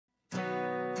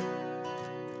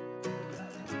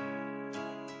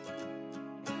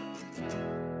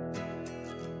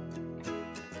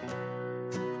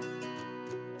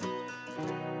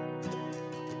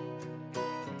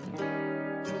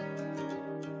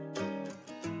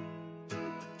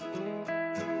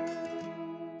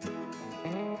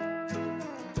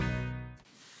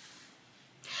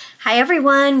Hi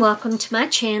everyone, welcome to my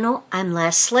channel. I'm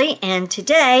Leslie and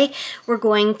today we're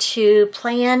going to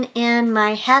plan in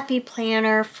my happy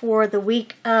planner for the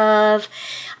week of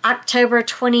October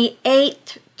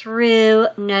 28th through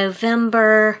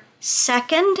November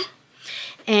 2nd.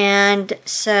 And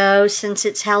so since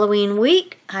it's Halloween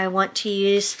week, I want to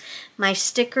use my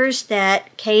stickers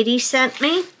that Katie sent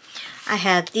me. I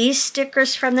have these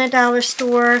stickers from the dollar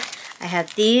store. I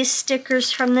have these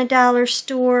stickers from the dollar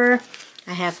store.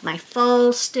 I have my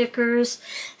fall stickers.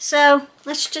 So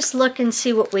let's just look and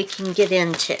see what we can get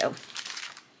into.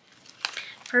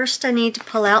 First, I need to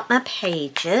pull out my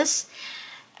pages.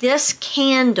 This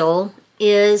candle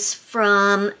is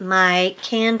from my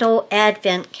candle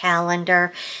advent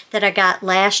calendar that I got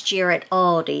last year at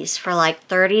Aldi's for like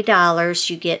 $30.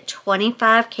 You get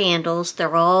 25 candles.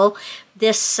 They're all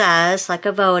this size, like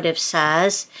a votive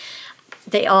size.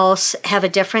 They all have a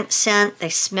different scent. They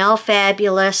smell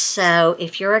fabulous. So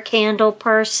if you're a candle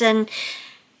person,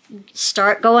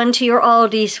 start going to your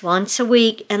Aldi's once a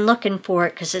week and looking for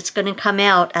it because it's going to come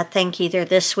out, I think, either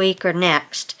this week or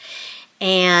next.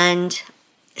 And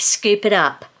scoop it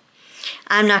up.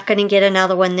 I'm not going to get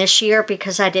another one this year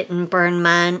because I didn't burn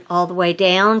mine all the way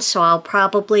down. So I'll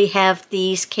probably have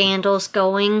these candles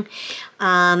going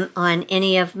on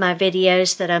any of my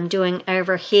videos that I'm doing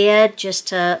overhead just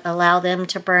to allow them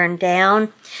to burn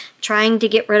down. Trying to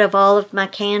get rid of all of my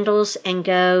candles and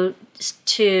go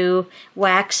to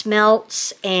wax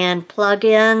melts and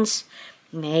plug-ins.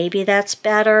 Maybe that's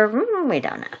better. We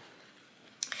don't know.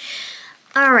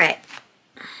 All right.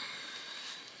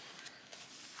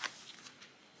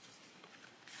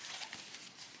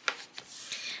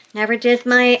 Never did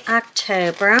my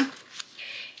October.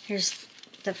 Here's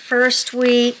the first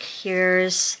week.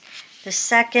 Here's the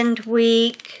second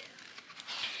week.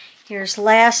 Here's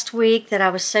last week that I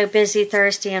was so busy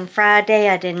Thursday and Friday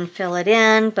I didn't fill it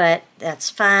in, but that's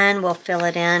fine. We'll fill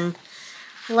it in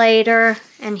later.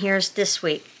 And here's this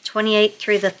week, 28th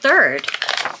through the 3rd.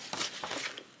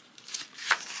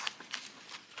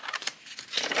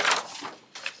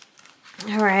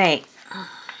 All right.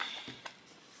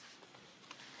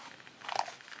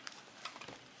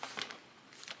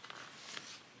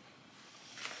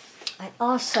 I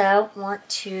also want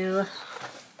to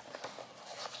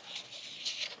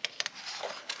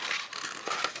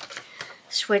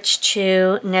switch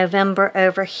to November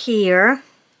over here.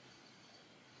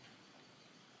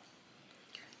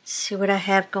 See what I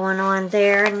have going on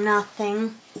there.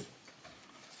 Nothing.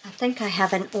 I think I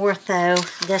have an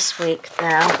ortho this week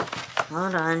though.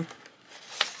 Hold on.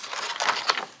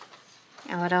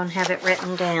 Oh, I don't have it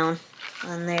written down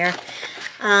on there.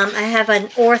 I have an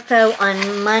ortho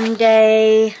on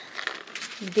Monday,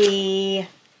 the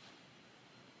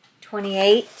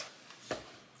 28th.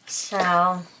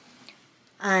 So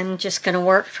I'm just going to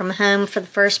work from home for the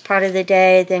first part of the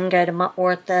day, then go to my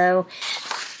ortho.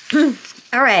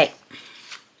 All right.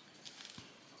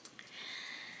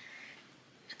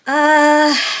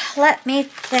 Let me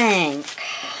think.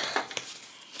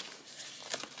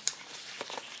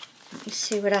 Let me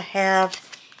see what I have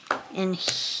in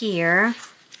here.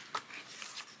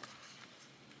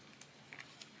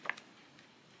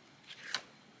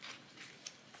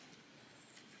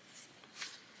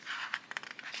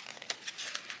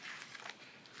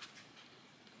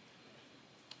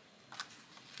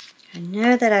 I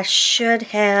know that I should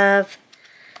have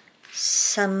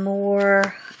some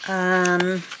more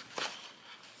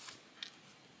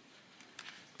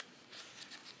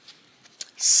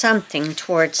something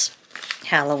towards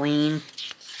Halloween.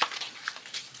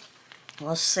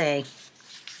 We'll see.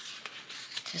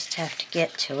 Just have to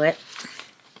get to it.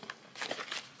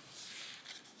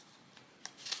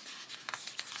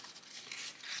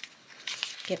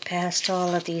 Get past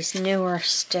all of these newer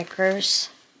stickers.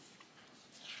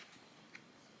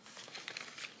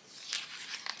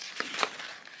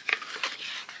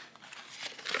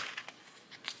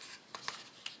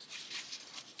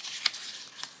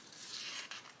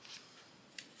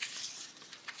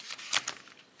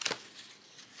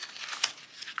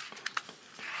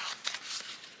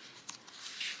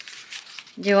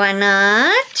 Do I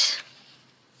not?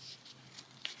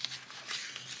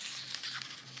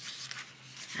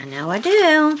 I know I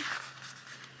do.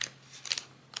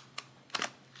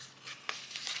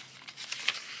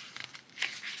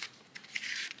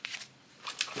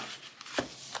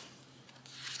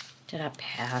 Did I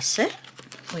pass it?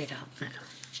 We don't know.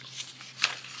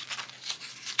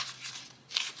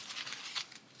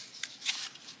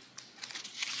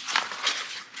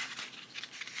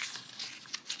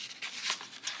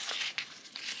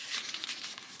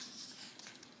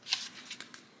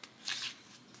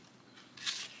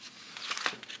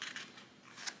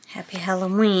 Happy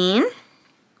Halloween.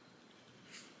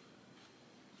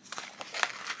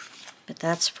 But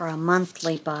that's for a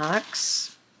monthly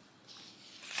box.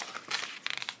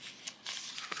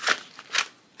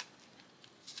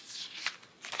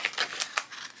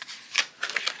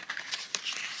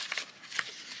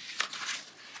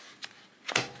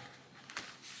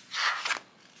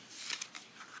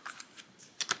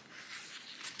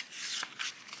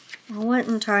 Well, what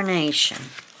in tarnation?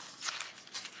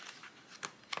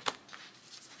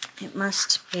 It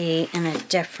must be in a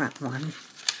different one.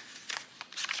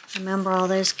 Remember all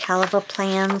those caliber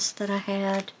plans that I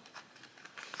had?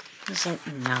 Is it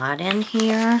not in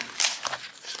here?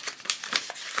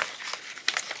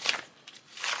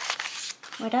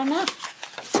 I don't know.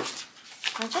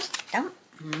 I just don't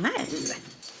know.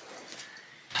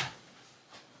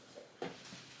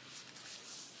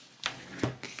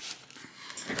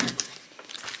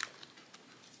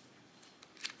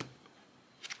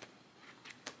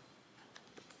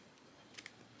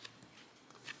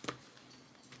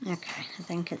 Okay, I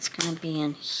think it's going to be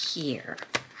in here.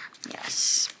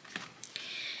 Yes.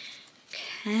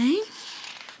 Okay.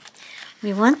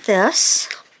 We want this.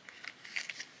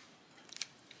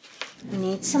 We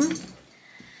need some.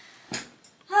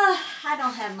 I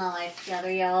don't have my life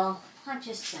together, y'all. I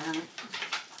just don't.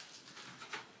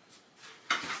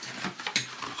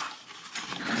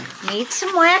 Need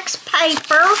some wax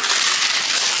paper.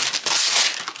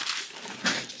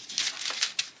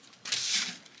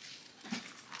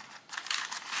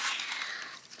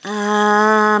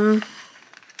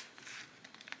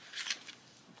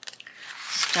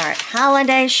 Start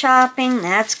holiday shopping.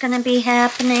 That's going to be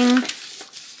happening.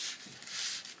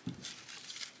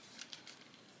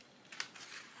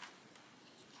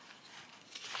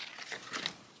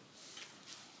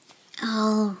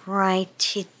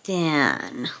 Alrighty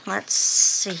then. Let's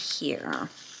see here.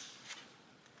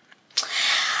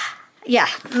 Yeah,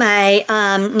 my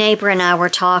neighbor and I were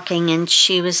talking, and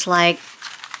she was like,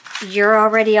 "You're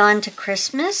already on to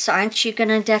Christmas. Aren't you going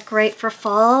to decorate for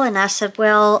fall?" And I said,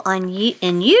 well,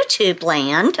 in YouTube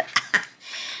land,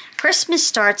 Christmas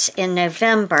starts in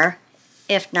November,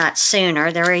 if not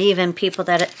sooner. There are even people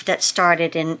that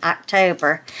started in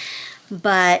October.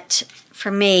 But for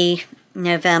me,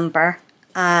 November,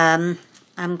 I'm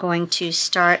going to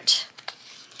start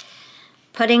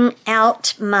putting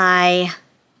out my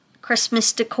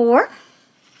Christmas decor.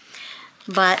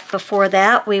 But before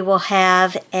that, we will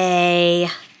have a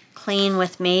clean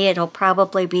with me. It'll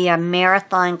probably be a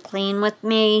marathon clean with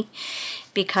me,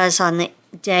 because on the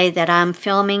day that I'm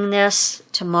filming this,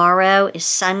 tomorrow is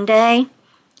Sunday.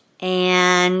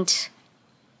 And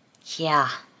yeah,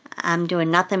 I'm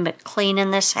doing nothing but cleaning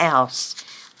this house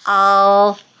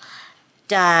all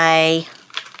day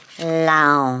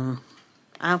long.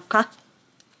 Okay?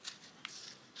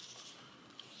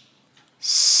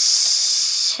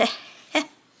 So,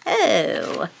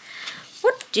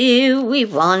 what do we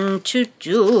want to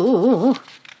do?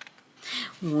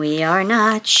 We are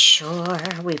not sure.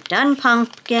 We've done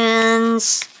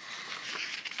pumpkins.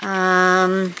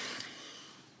 We've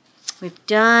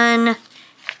done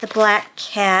the black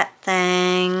cat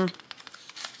thing.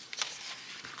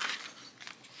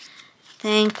 I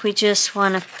think we just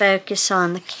want to focus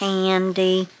on the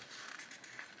candy.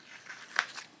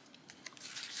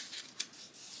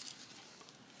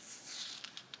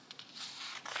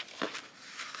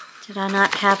 Did I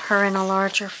not have her in a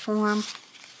larger form?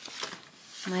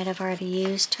 Might have already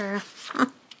used her.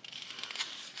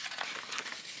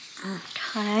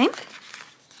 Okay.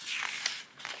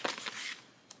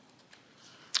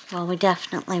 Well, we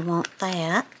definitely want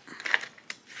that.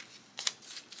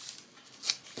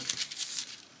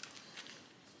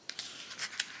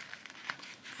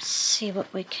 Let's see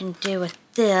what we can do with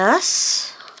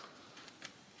this.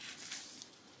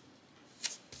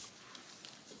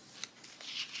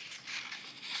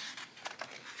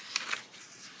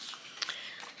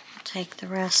 Take the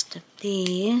rest of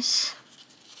these.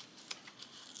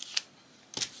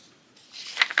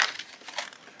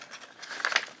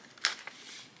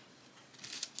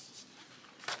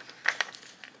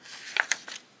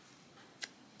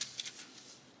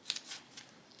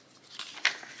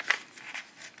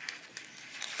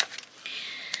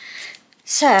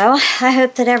 So, I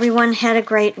hope that everyone had a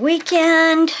great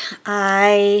weekend.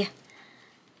 I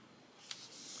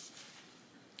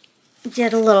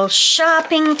did a little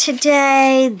shopping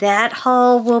today. That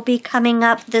haul will be coming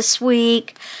up this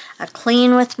week. A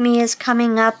clean with me is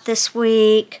coming up this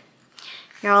week.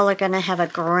 Y'all are going to have a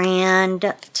grand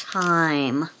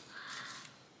time.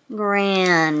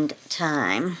 Grand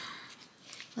time.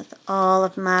 With all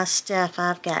of my stuff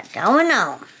I've got going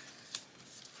on.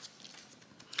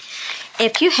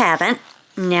 if you haven't,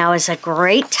 now is a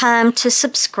great time to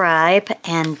subscribe,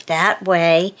 and that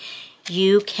way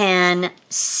you can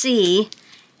see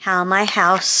how my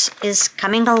house is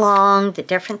coming along, the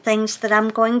different things that I'm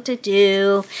going to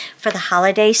do for the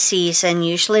holiday season.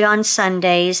 Usually on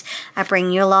Sundays, I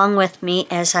bring you along with me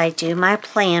as I do my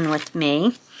plan with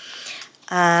me.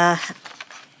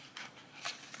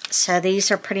 So these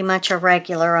are pretty much a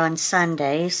regular on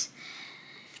Sundays.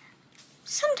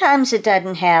 Sometimes it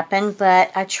doesn't happen,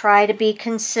 but I try to be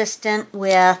consistent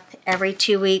with every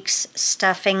 2 weeks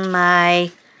stuffing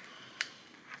my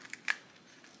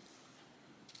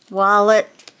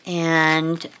wallet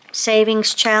and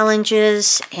savings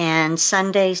challenges, and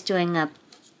Sundays doing a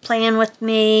plan with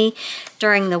me.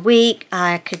 During the week,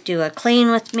 I could do a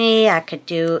clean with me. I could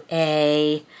do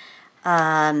a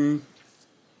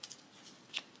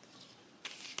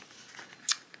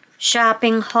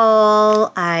shopping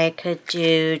haul. I could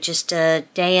do just a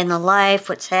day in the life,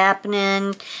 what's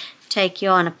happening, take you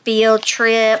on a field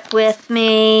trip with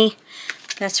me.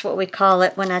 That's what we call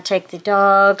it when I take the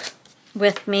dog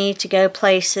with me to go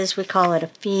places. We call it a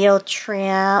field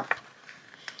trip.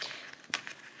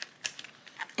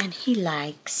 And he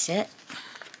likes it.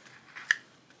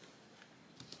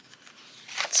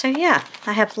 So yeah,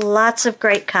 I have lots of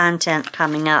great content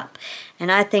coming up,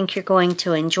 and I think you're going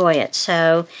to enjoy it.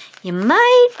 So you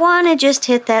might want to just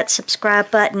hit that subscribe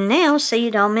button now so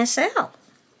you don't miss out.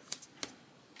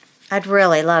 I'd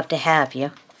really love to have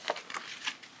you.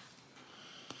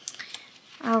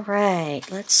 All right,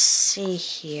 let's see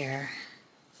here.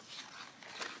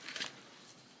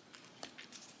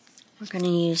 We're going to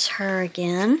use her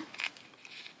again.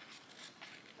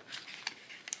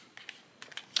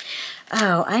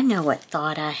 Oh, I know what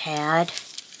thought I had.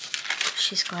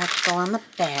 She's going to have to go on the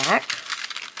back.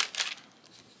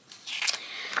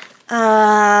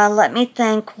 Let me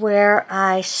think where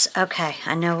okay,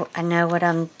 I know what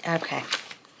okay.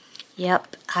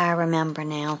 Yep, I remember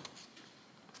now.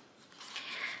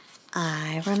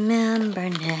 I remember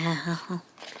now.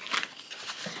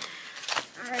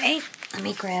 Alright, let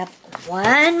me grab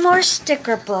one more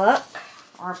sticker book,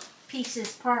 or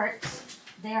pieces, parts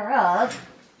thereof.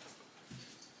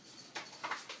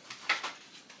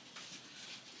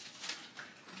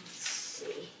 Let's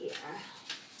see here.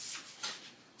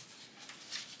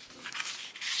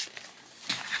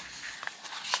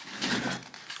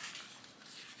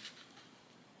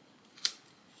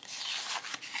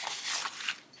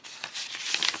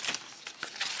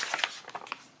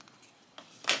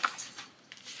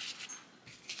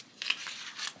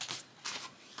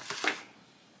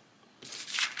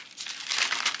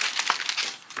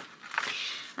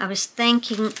 I was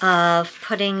thinking of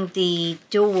putting the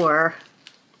door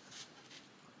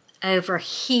over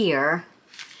here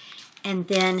and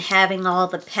then having all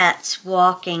the pets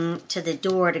walking to the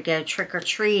door to go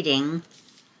trick-or-treating,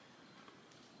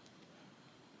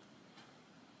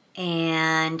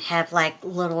 and have like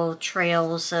little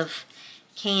trails of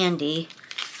candy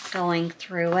going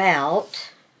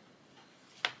throughout.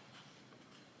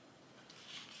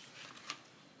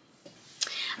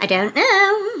 I don't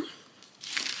know.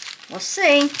 We'll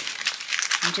see.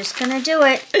 I'm just gonna do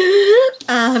it.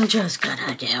 I'm just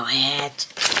gonna do it.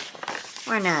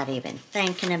 We're not even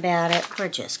thinking about it. We're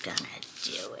just gonna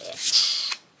do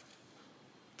it.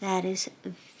 That is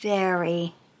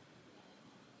very,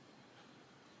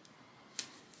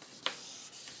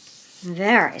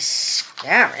 very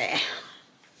scary.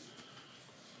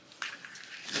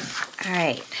 All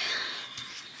right.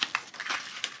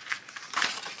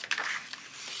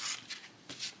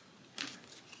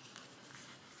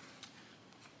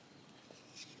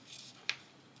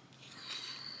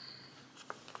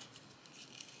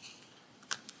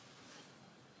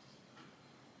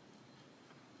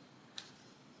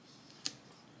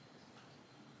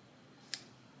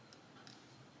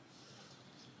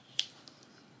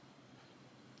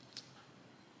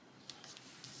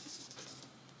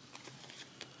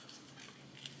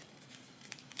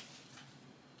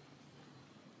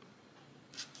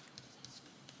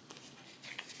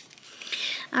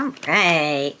 All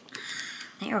right,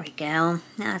 there we go.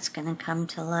 Now it's gonna come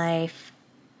to life.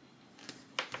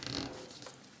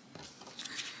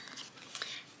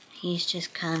 He's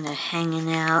just kind of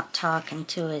hanging out, talking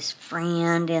to his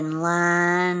friend in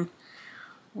line,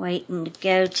 waiting to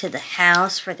go to the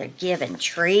house for their giving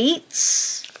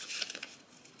treats.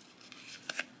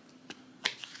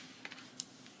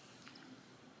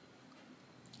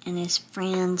 And his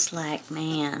friend's like,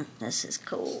 man, this is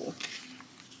cool.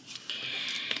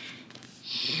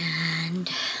 And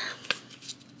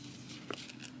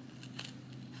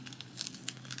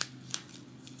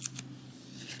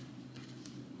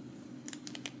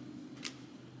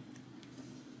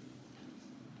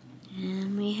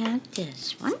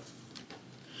this one.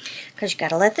 Because you got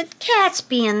to let the cats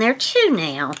be in there too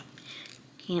now.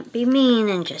 Can't be mean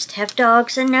and just have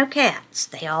dogs and no cats.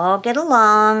 They all get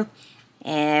along.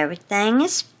 Everything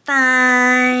is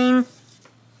fine.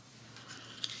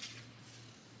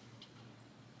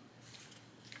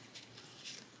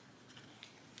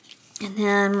 And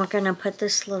then we're going to put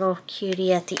this little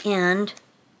cutie at the end.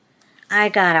 I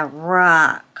got a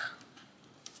rock.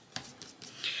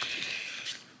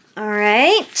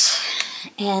 Alright.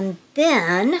 And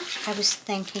then I was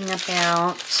thinking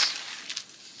about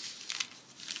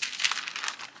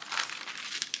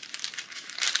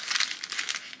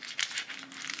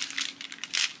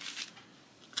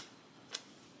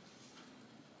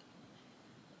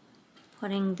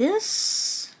putting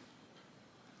this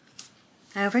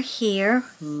over here,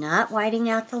 not whiting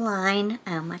out the line.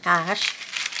 Oh my gosh,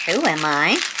 who am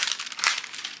I?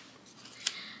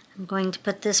 I'm going to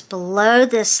put this below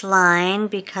this line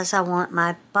because I want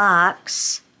my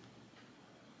box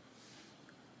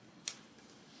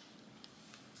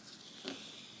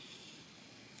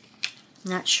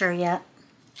not sure yet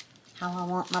how I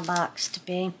want my box to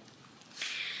be.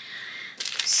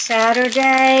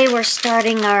 Saturday, we're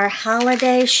starting our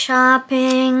holiday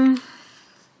shopping.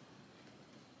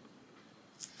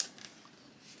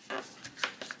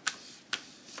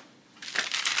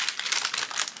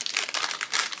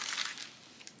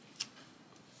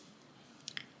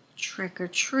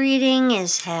 Trick-or-treating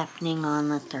is happening on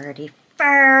the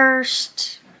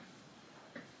 31st.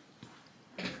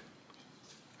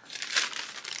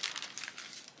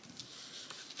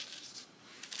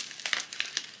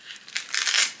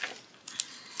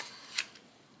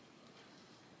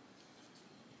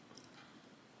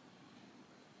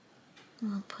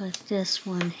 We'll put this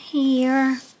one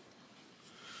here.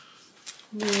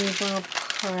 We will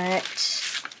put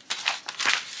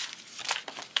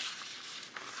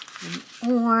an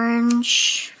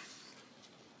orange.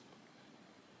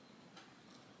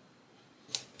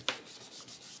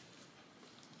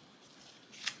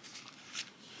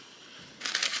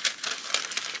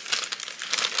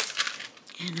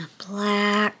 And a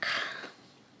black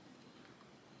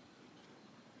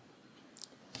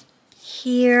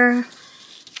here.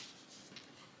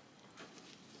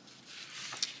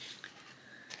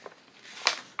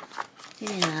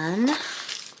 Then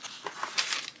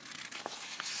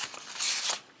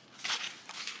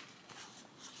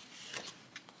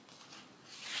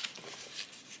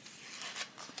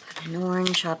put an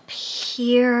orange up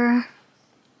here.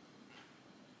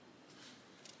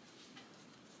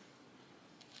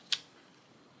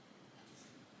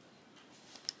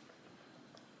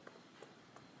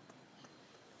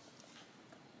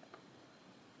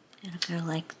 It'll go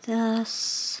like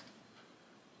this.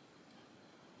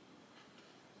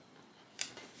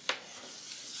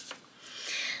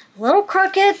 A little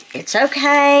crooked, it's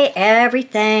okay.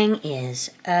 Everything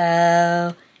is okay.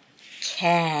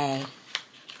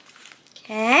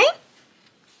 Okay?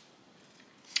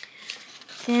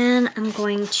 Then I'm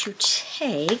going to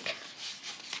take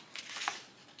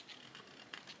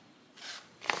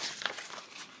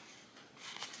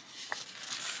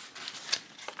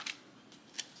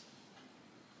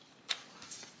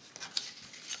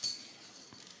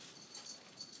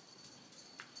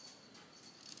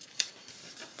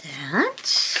that.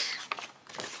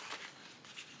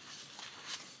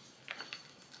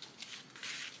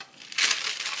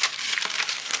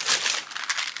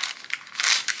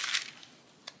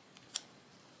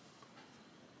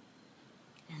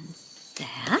 And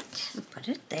that, and put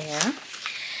it there.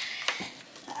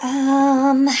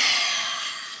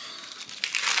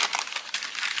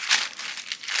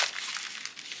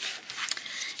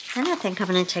 Then I think I'm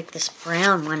going to take this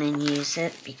brown one and use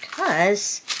it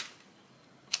because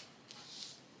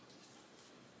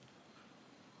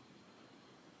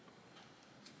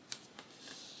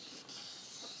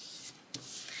I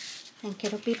think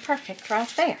it'll be perfect right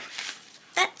there.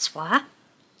 That's why.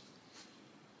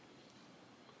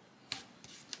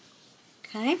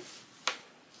 Okay.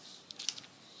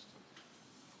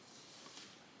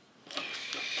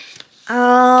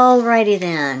 Alrighty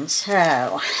then.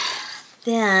 So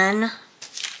then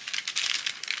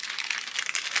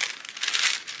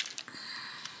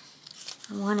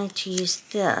I wanted to use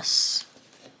this.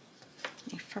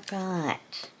 I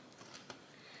forgot.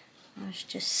 I was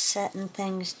just setting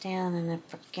things down and I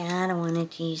forgot I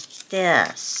wanted to use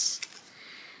this.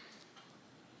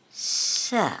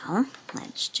 So,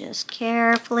 let's just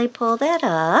carefully pull that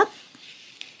up.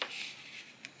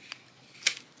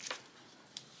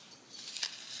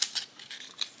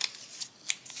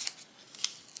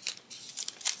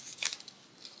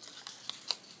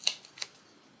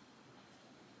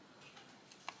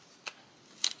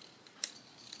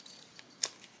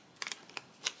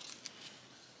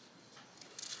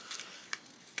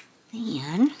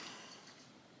 Then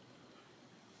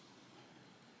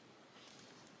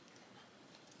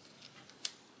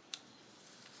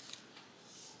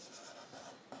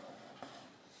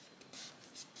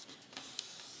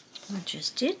we'll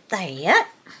just do that.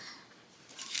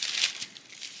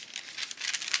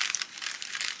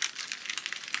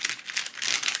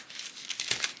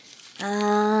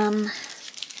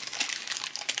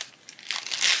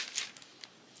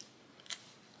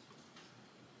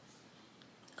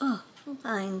 Oh,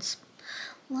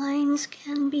 lines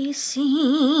can be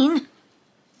seen.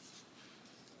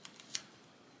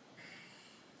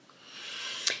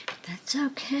 That's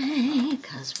okay,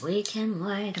 because we can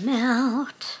white them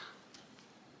out.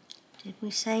 Did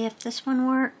we say if this one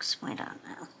works? We don't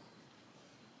know.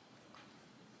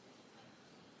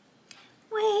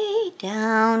 We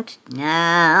don't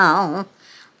know.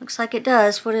 Looks like it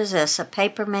does. What is this? A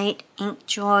Papermate Ink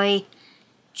Joy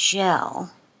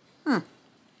Gel.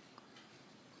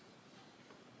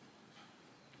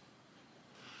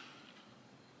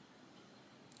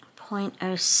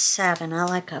 0.07. I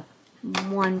like a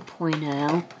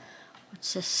 1.0.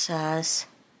 What's this size?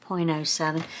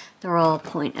 0.07. They're all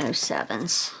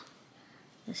 0.07s.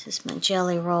 This is my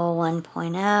Jelly Roll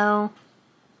 1.0,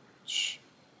 which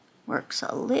works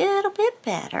a little bit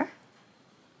better.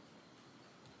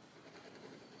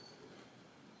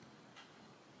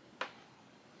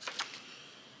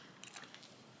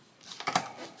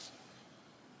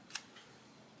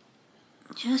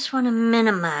 Just want to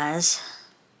minimize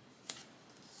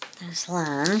those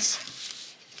lines.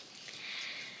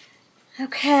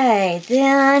 Okay,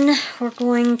 then we're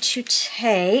going to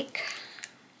take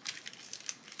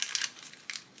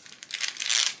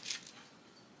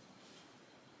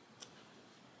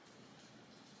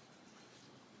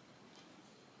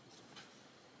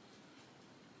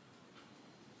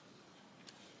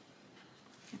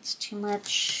it's too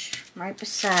much right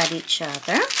beside each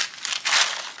other.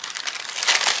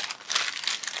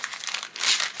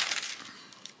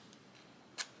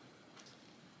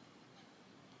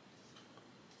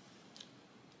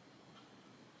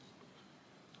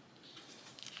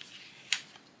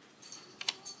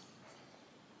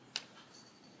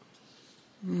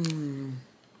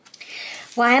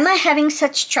 Why am I having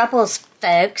such troubles,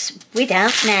 folks? We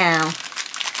don't know.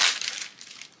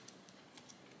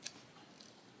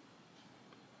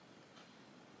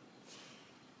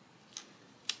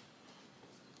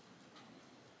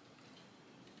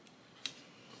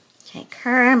 Take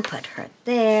her and put her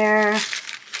there.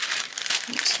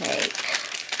 And take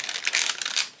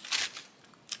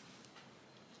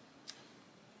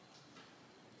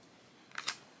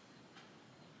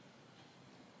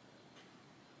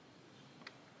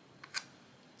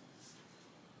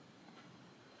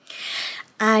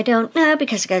I don't know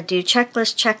because I got to do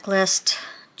checklist.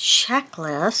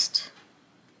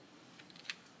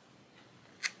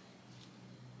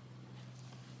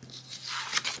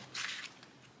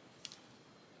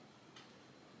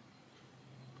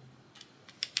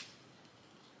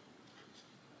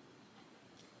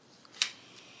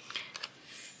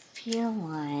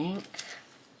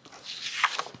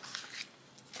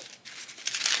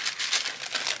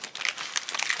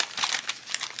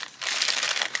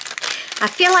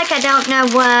 Feel like I don't know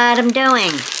what I'm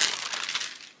doing.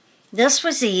 This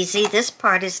was easy. This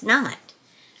part is not.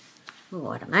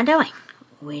 What am I doing?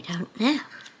 We don't know.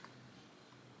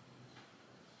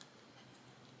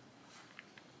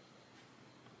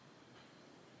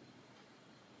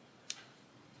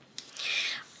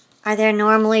 Are there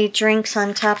normally drinks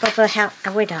on top of a house?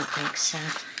 We don't think so.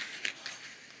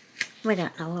 We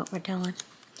don't know what we're doing.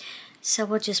 So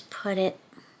we'll just put it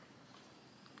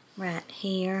right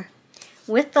here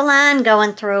with the line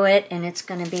going through it, and it's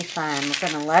going to be fine. We're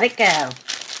going to let it go.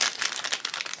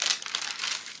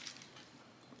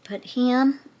 Put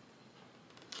him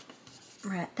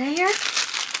right there.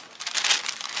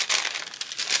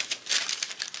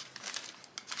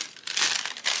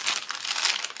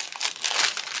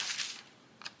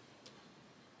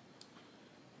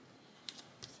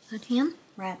 Put him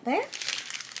right there.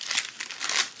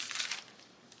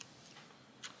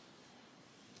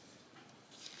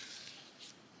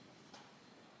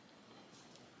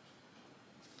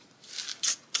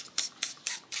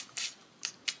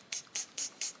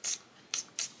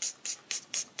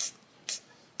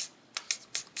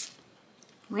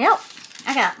 Well,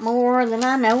 I got more than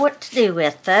I know what to do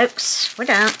with, folks. We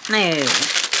don't know. Take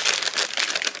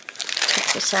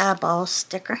this eyeball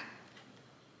sticker.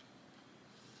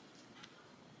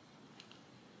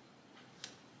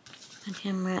 Put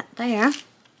him right there.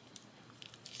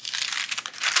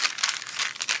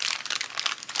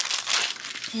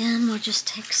 Then we'll just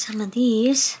take some of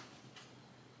these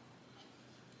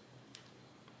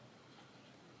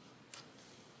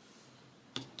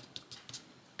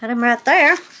Put them right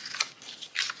there.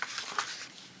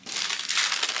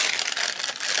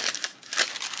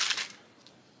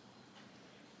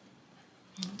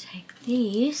 And take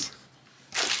these.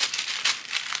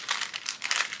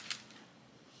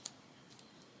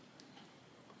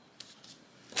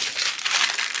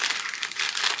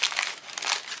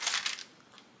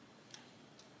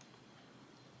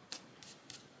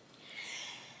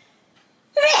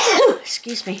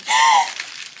 Excuse me.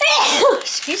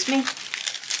 Excuse me.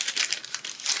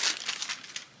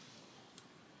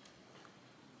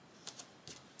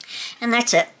 And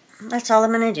that's it. That's all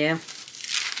I'm going to do.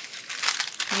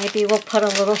 Maybe we'll put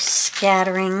a little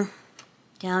scattering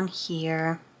down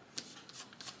here.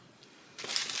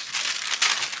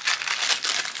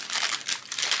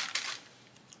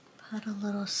 Put a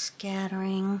little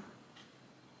scattering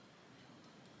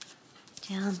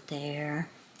down there.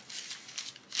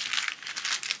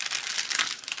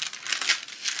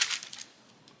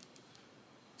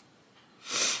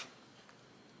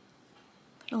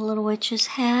 Put a little witch's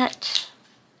hat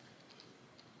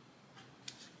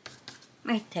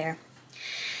right there.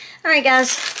 Alright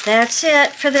guys, that's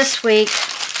it for this week.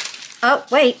 Oh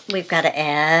wait, we've got to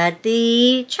add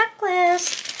the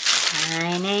checklist.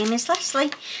 My name is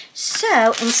Leslie.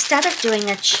 So instead of doing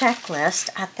a checklist,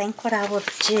 I think what I will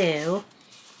do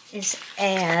is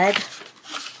add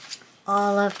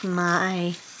all of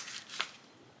my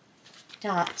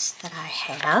dots that I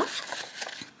have.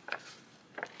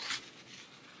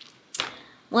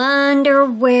 Wonder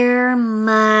where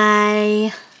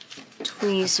my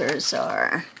tweezers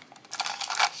are.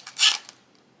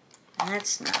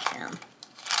 That's not them.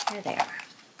 There they are.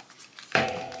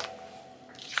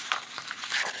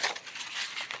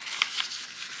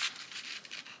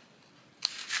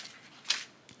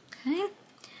 Okay,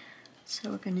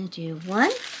 so we're going to do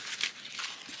 1,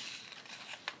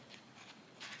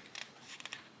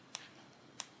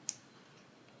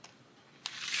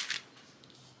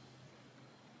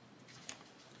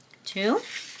 2,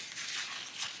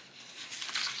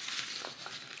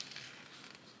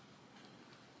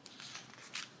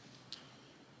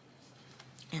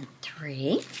 and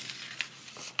 3.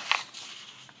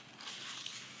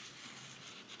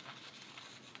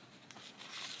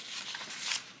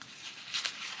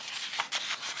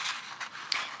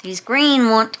 These green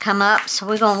won't come up, so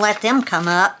we're going to let them come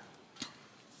up.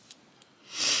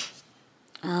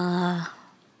 1.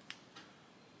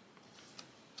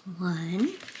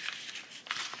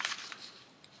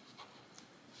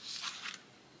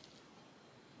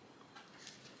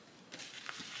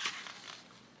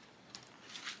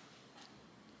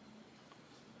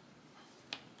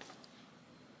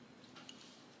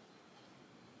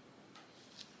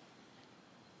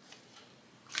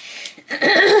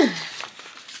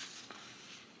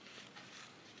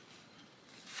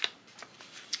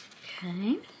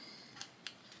 Okay.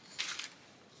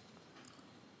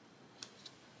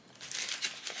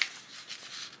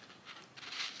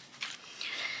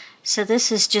 So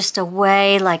this is just a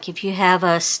way, like if you have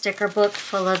a sticker book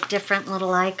full of different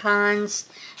little icons,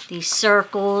 these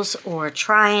circles or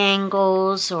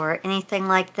triangles or anything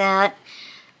like that,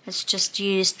 it's just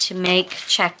used to make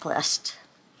checklist.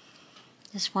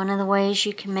 It's one of the ways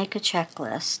you can make a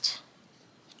checklist.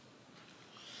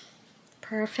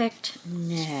 Perfect?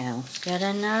 No. Good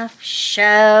enough?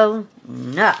 Show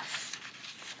enough.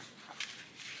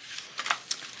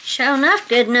 Show enough?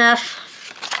 Good enough.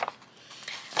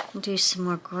 I'll do some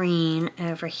more green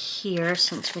over here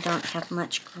since we don't have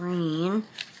much green.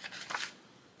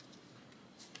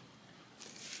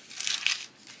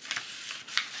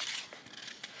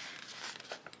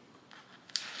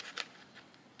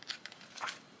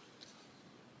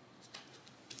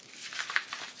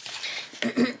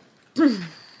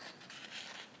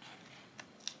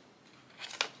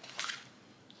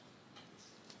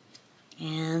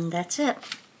 And that's it.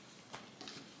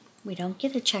 We don't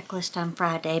get a checklist on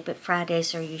Friday, but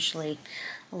Fridays are usually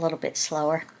a little bit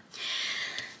slower.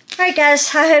 Alright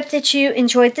guys, I hope that you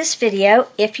enjoyed this video.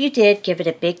 If you did, give it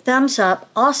a big thumbs up.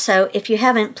 Also, if you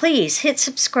haven't, please hit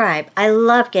subscribe. I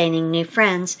love gaining new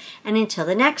friends. And until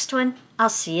the next one, I'll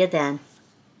see you then.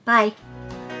 Bye.